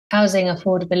housing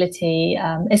affordability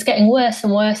is getting worse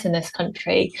and worse in this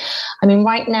country. I mean,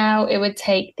 right now, it would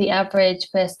take the average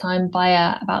first-time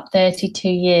buyer about 32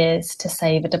 years to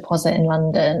save a deposit in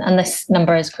London, and this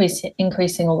number is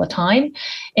increasing all the time.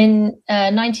 In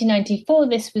 1994,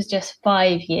 this was just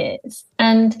 5 years.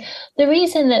 And the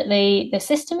reason that the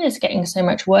system is getting so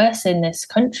much worse in this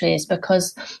country is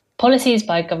because policies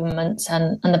by governments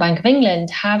and the Bank of England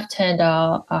have turned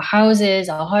our houses,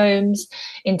 our homes,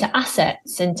 into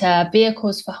assets, into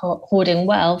vehicles for hoarding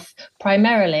wealth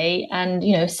primarily, and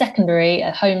secondary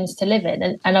homes to live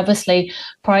in. And obviously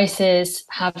prices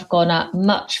have gone up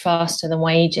much faster than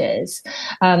wages.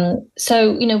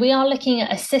 So we are looking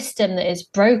at a system that is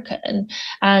broken,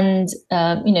 and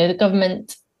the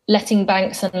government letting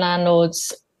banks and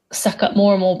landlords suck up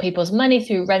more and more people's money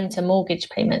through rent and mortgage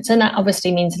payments. And that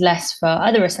obviously means less for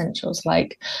other essentials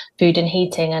like food and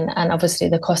heating, and obviously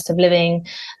the cost of living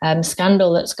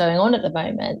scandal that's going on at the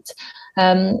moment.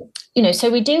 So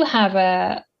we do have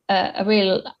a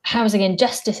real housing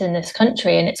injustice in this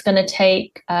country, and it's going to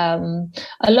take a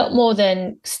lot more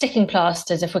than sticking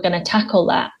plasters if we're going to tackle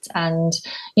that. And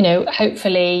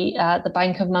hopefully the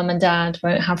Bank of Mum and Dad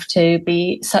won't have to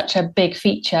be such a big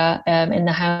feature in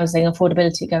the housing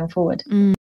affordability going forward.